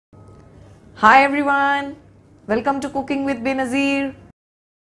Hi everyone, welcome to Cooking with Benazir.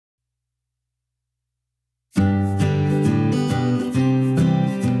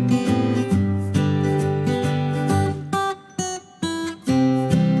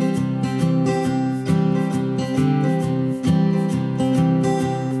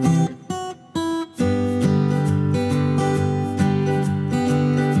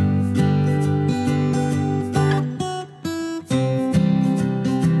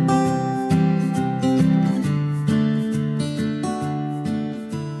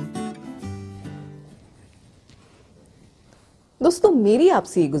 दोस्तों मेरी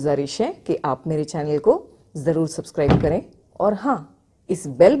आपसे ये गुजारिश है कि आप मेरे चैनल को ज़रूर सब्सक्राइब करें और हाँ, इस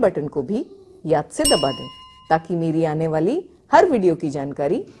बेल बटन को भी याद से दबा दें ताकि मेरी आने वाली हर वीडियो की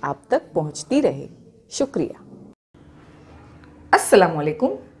जानकारी आप तक पहुंचती रहे। शुक्रिया। अस्सलाम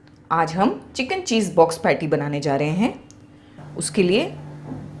वालेकुम। आज हम चिकन चीज़ बॉक्स पैटी बनाने जा रहे हैं। उसके लिए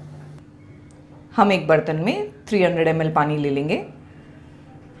हम एक बर्तन में 300 ml पानी ले लेंगे,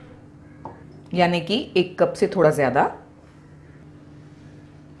 यानी कि 1 कप से थोड़ा ज़्यादा।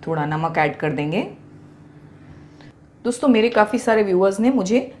 थोड़ा नमक ऐड कर देंगे। दोस्तों मेरे काफ़ी सारे व्यूअर्स ने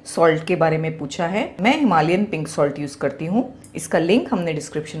मुझे सॉल्ट के बारे में पूछा है। मैं हिमालयन पिंक सॉल्ट यूज़ करती हूँ, इसका लिंक हमने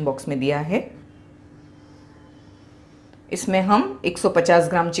डिस्क्रिप्शन बॉक्स में दिया है। इसमें हम 150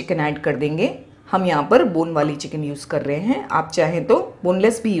 ग्राम चिकन ऐड कर देंगे। हम यहाँ पर बोन वाली चिकन यूज़ कर रहे हैं, आप चाहें तो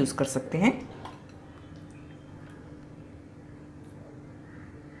बोनलेस भी यूज़ कर सकते हैं।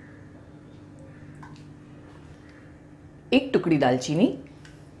 एक टुकड़ी दालचीनी,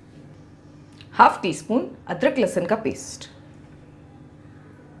 हाफ टी स्पून अदरक लहसुन का पेस्ट।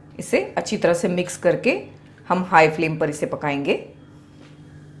 इसे अच्छी तरह से मिक्स करके हम हाई फ्लेम पर इसे पकाएंगे।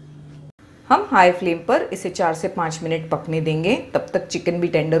 हम हाई फ्लेम पर इसे 4 से 5 मिनट पकने देंगे, तब तक चिकन भी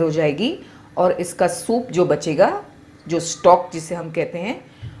टेंडर हो जाएगी और इसका सूप जो बचेगा, जो स्टॉक जिसे हम कहते हैं,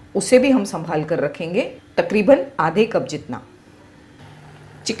 उसे भी हम संभाल कर रखेंगे, तकरीबन आधे कप जितना।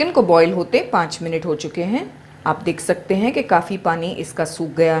 चिकन को बॉईल होते 5 मिनट हो चुके हैं। आप देख सकते हैं कि काफ़ी पानी इसका सूख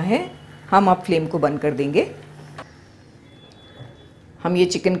गया है। हम अब फ्लेम को बंद कर देंगे। हम ये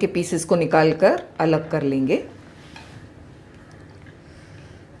चिकन के पीसेस को निकाल कर अलग कर लेंगे।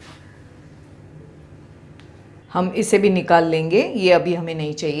 हम इसे भी निकाल लेंगे, ये अभी हमें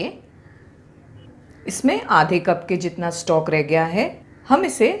नहीं चाहिए। इसमें आधे कप के जितना स्टॉक रह गया है, हम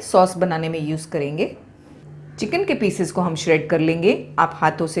इसे सॉस बनाने में यूज़ करेंगे। चिकन के पीसेस को हम श्रेड कर लेंगे। आप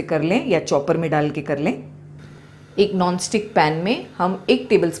हाथों से कर लें या चॉपर में डाल के कर लें। एक नॉनस्टिक पैन में हम 1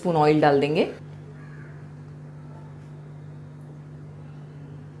 टेबलस्पून ऑयल डाल देंगे।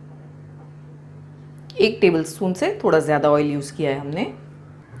 एक टेबलस्पून से थोड़ा ज़्यादा ऑयल यूज़ किया है हमने।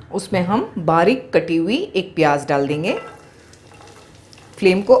 उसमें हम बारीक कटी हुई एक प्याज डाल देंगे।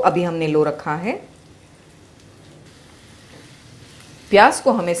 फ्लेम को अभी हमने लो रखा है। प्याज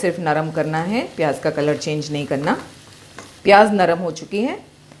को हमें सिर्फ नरम करना है, प्याज का कलर चेंज नहीं करना। प्याज नरम हो चुकी है।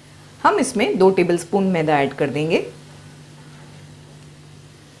 हम इसमें 2 टेबलस्पून मैदा ऐड कर देंगे।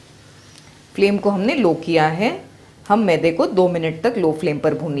 फ्लेम को हमने लो किया है। हम मैदे को 2 मिनट तक लो फ्लेम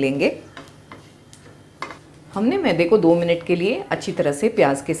पर भून लेंगे। हमने मैदे को 2 मिनट के लिए अच्छी तरह से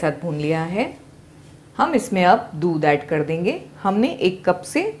प्याज के साथ भून लिया है। हम इसमें अब दूध ऐड कर देंगे। हमने 1 कप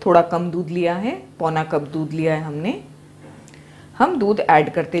से थोड़ा कम दूध लिया है, पौना कप दूध लिया है हमने। हम दूध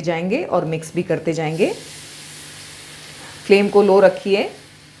ऐड करते जाएंगे और मिक्स भी करते जाएंगे। फ्लेम को लो रखिए।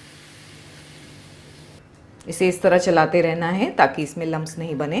 इसे इस तरह चलाते रहना है ताकि इसमें लम्स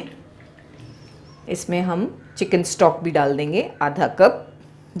नहीं बने। इसमें हम चिकन स्टॉक भी डाल देंगे, आधा कप,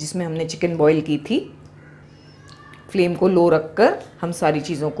 जिसमें हमने चिकन बॉईल की थी। फ्लेम को लो रखकर हम सारी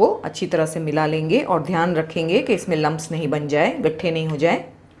चीज़ों को अच्छी तरह से मिला लेंगे और ध्यान रखेंगे कि इसमें लम्स नहीं बन जाए, गट्ठे नहीं हो जाए।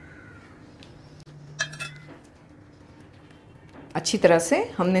 अच्छी तरह से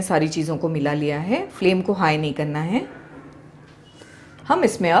हमने सारी चीज़ों को मिला लिया है। फ्लेम को हाई नहीं करना है। हम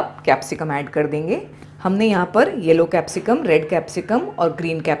इसमें अब कैप्सिकम ऐड कर देंगे। हमने यहाँ पर येलो कैप्सिकम, रेड कैप्सिकम और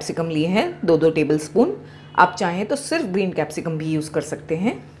ग्रीन कैप्सिकम लिए हैं, 2-2 टेबलस्पून। आप चाहें तो सिर्फ ग्रीन कैप्सिकम भी यूज़ कर सकते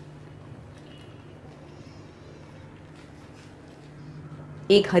हैं।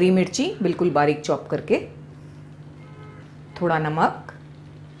 एक हरी मिर्ची बिल्कुल बारीक चॉप करके। थोड़ा नमक,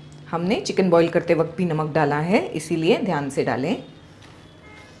 हमने चिकन बॉईल करते वक्त भी नमक डाला है, इसीलिए ध्यान से डालें।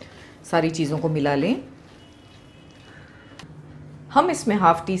 सारी चीज़ों को मिला लें। हम इसमें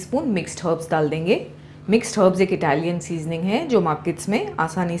half tea spoon mixed herbs डाल देंगे। मिक्स्ड हर्ब्स एक इटालियन सीजनिंग है जो मार्केट्स में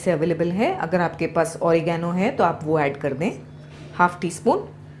आसानी से अवेलेबल है। अगर आपके पास ऑरिगेनो है तो आप वो ऐड कर दें। Half tea spoon.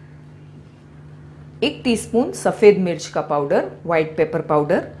 1 टीस्पून सफ़ेद मिर्च का पाउडर, वाइट पेपर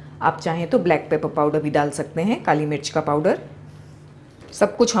पाउडर। आप चाहें तो ब्लैक पेपर पाउडर भी डाल सकते हैं, काली मिर्च का पाउडर।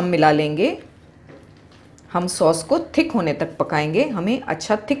 सब कुछ हम मिला लेंगे। हम सॉस को थिक होने तक पकाएंगे। हमें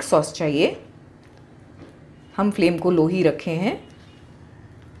अच्छा थिक सॉस चाहिए। हम फ्लेम को लो ही रखे हैं।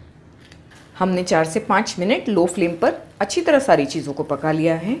 हमने 4 से 5 मिनट लो फ्लेम पर अच्छी तरह सारी चीज़ों को पका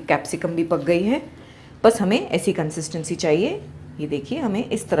लिया है। कैप्सिकम भी पक गई है। बस हमें ऐसी कंसिस्टेंसी चाहिए। ये देखिए, हमें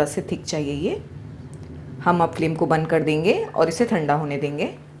इस तरह से थिक चाहिए ये। हम अब फ्लेम को बंद कर देंगे और इसे ठंडा होने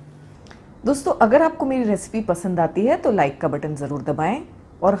देंगे। दोस्तों, अगर आपको मेरी रेसिपी पसंद आती है तो लाइक का बटन ज़रूर दबाएं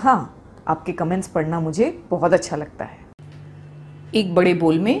और हाँ, आपके कमेंट्स पढ़ना मुझे बहुत अच्छा लगता है। एक बड़े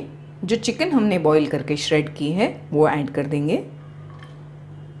बोल में जो चिकन हमने बॉईल करके श्रेड की है वो ऐड कर देंगे।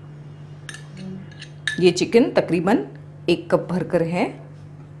 ये चिकन तकरीबन 1 कप भरकर है।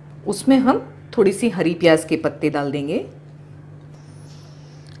 उसमें हम थोड़ी सी हरी प्याज के पत्ते डाल देंगे,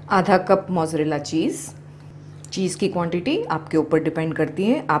 आधा कप मोज़रेला चीज़। चीज़ की क्वांटिटी आपके ऊपर डिपेंड करती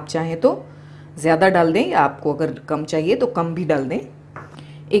है, आप चाहें तो ज़्यादा डाल दें या आपको अगर कम चाहिए तो कम भी डाल दें।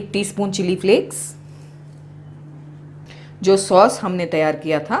 1 टीस्पून चिली फ्लेक्स। जो सॉस हमने तैयार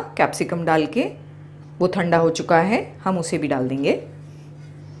किया था कैप्सिकम डाल के, वो ठंडा हो चुका है, हम उसे भी डाल देंगे।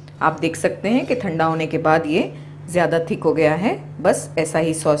 आप देख सकते हैं कि ठंडा होने के बाद ये ज़्यादा थिक हो गया है। बस ऐसा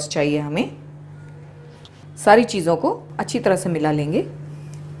ही सॉस चाहिए हमें। सारी चीज़ों को अच्छी तरह से मिला लेंगे।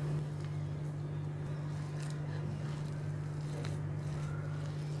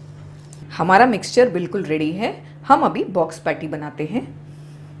 हमारा मिक्सचर बिल्कुल रेडी है। हम अभी बॉक्स पैटी बनाते हैं।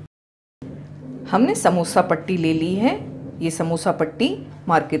 हमने समोसा पट्टी ले ली है। ये समोसा पट्टी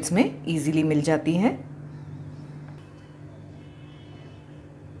मार्केट्स में इजीली मिल जाती है।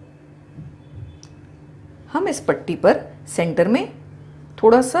 हम इस पट्टी पर सेंटर में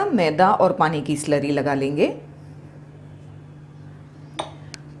थोड़ा सा मैदा और पानी की स्लरी लगा लेंगे।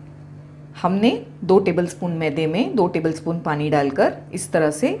 हमने 2 टेबलस्पून मैदे में 2 टेबलस्पून पानी डालकर इस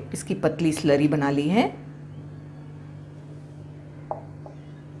तरह से इसकी पतली स्लरी बना ली है।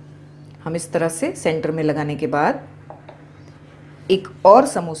 हम इस तरह से सेंटर में लगाने के बाद एक और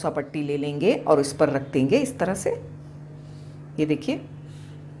समोसा पट्टी ले लेंगे और इस पर रख देंगे इस तरह से। ये देखिए,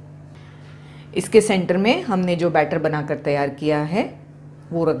 इसके सेंटर में हमने जो बैटर बनाकर तैयार किया है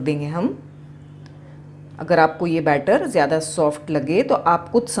वो रख देंगे हम। अगर आपको ये बैटर ज़्यादा सॉफ्ट लगे तो आप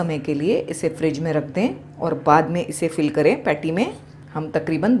कुछ समय के लिए इसे फ्रिज में रख दें और बाद में इसे फिल करें पैटी में। हम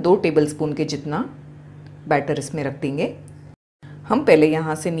तकरीबन 2 टेबलस्पून के जितना बैटर इसमें रख देंगे। हम पहले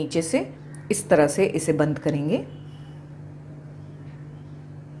यहाँ से नीचे से इस तरह से इसे बंद करेंगे।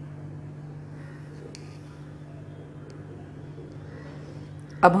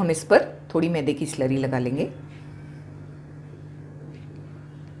 अब हम इस पर थोड़ी मैदे की स्लरी लगा लेंगे।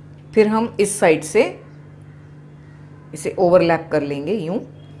 फिर हम इस साइड से इसे ओवरलैप कर लेंगे यूं।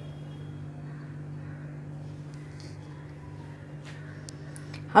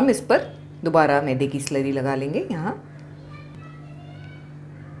 हम इस पर दोबारा मैदे की स्लरी लगा लेंगे। यहाँ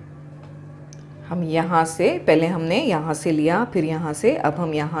हम यहाँ से पहले हमने यहाँ से लिया, फिर यहाँ से, अब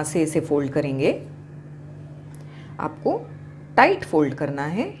हम यहाँ से इसे फोल्ड करेंगे। आपको टाइट फोल्ड करना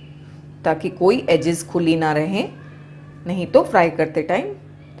है ताकि कोई एजेस खुली ना रहे, नहीं तो फ्राई करते टाइम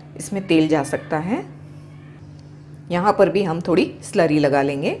इसमें तेल जा सकता है। यहाँ पर भी हम थोड़ी स्लरी लगा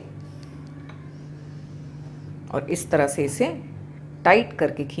लेंगे और इस तरह से इसे टाइट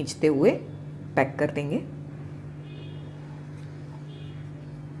करके खींचते हुए पैक कर देंगे।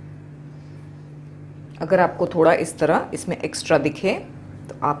 अगर आपको थोड़ा इस तरह इसमें एक्स्ट्रा दिखे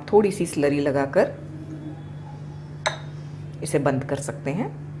तो आप थोड़ी सी स्लरी लगाकर इसे बंद कर सकते हैं।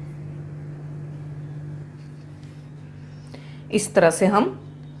 इस तरह से हम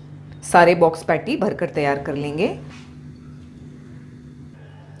सारे बॉक्स पैटी भरकर तैयार कर लेंगे।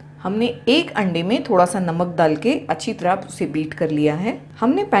 हमने 1 अंडे में थोड़ा सा नमक डाल के अच्छी तरह उसे बीट कर लिया है।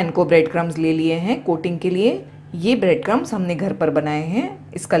 हमने पैनको ब्रेड क्रम्स ले लिए हैं कोटिंग के लिए। ये ब्रेड क्रम्स हमने घर पर बनाए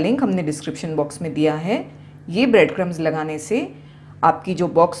हैं, इसका लिंक हमने डिस्क्रिप्शन बॉक्स में दिया है। ये ब्रेड क्रम्स लगाने से आपकी जो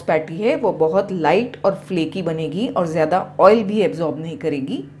बॉक्स पैटी है वो बहुत लाइट और फ्लेकी बनेगी और ज़्यादा ऑयल भी एब्जॉर्ब नहीं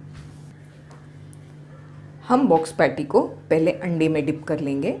करेगी। हम बॉक्स पैटी को पहले अंडे में डिप कर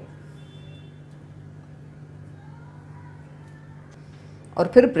लेंगे और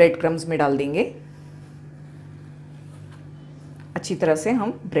फिर ब्रेड क्रम्स में डाल देंगे। अच्छी तरह से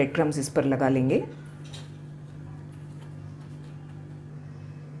हम ब्रेड क्रम्स इस पर लगा लेंगे।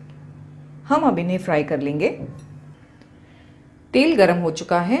 हम अब इन्हें फ्राई कर लेंगे। तेल गरम हो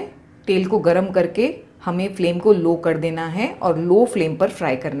चुका है। तेल को गरम करके हमें फ्लेम को लो कर देना है और लो फ्लेम पर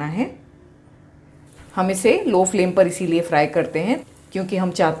फ्राई करना है। हम इसे लो फ्लेम पर इसीलिए फ्राई करते हैं क्योंकि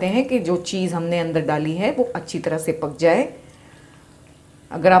हम चाहते हैं कि जो चीज़ हमने अंदर डाली है वो अच्छी तरह से पक जाए।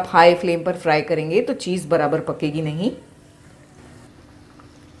 अगर आप हाई फ्लेम पर फ्राई करेंगे तो चीज़ बराबर पकेगी नहीं।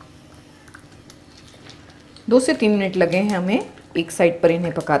 2 से 3 मिनट लगे हैं हमें एक साइड पर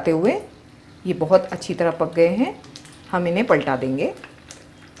इन्हें पकाते हुए। ये बहुत अच्छी तरह पक गए हैं। हम इन्हें पलटा देंगे।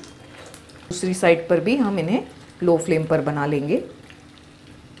 दूसरी साइड पर भी हम इन्हें लो फ्लेम पर बना लेंगे।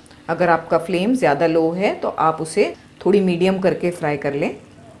 अगर आपका फ्लेम ज़्यादा लो है तो आप उसे थोड़ी मीडियम करके फ्राई कर लें।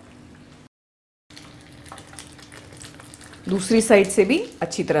 दूसरी साइड से भी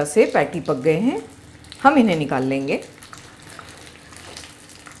अच्छी तरह से पैटी पक गए हैं, हम इन्हें निकाल लेंगे।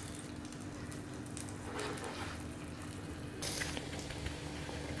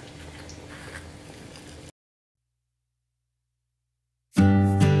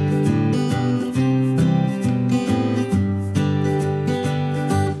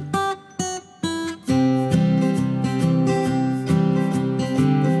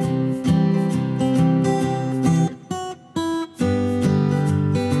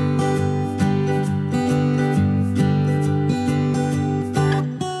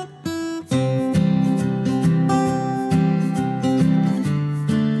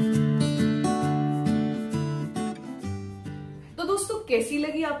 तो दोस्तों, कैसी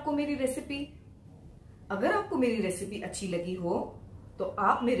लगी आपको मेरी रेसिपी? अगर आपको मेरी रेसिपी अच्छी लगी हो तो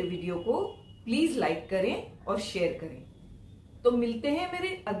आप मेरे वीडियो को प्लीज लाइक करें और शेयर करें। तो मिलते हैं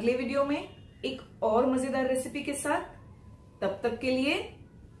मेरे अगले वीडियो में एक और मजेदार रेसिपी के साथ। तब तक के लिए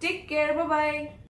टेक केयर, बाय बाय।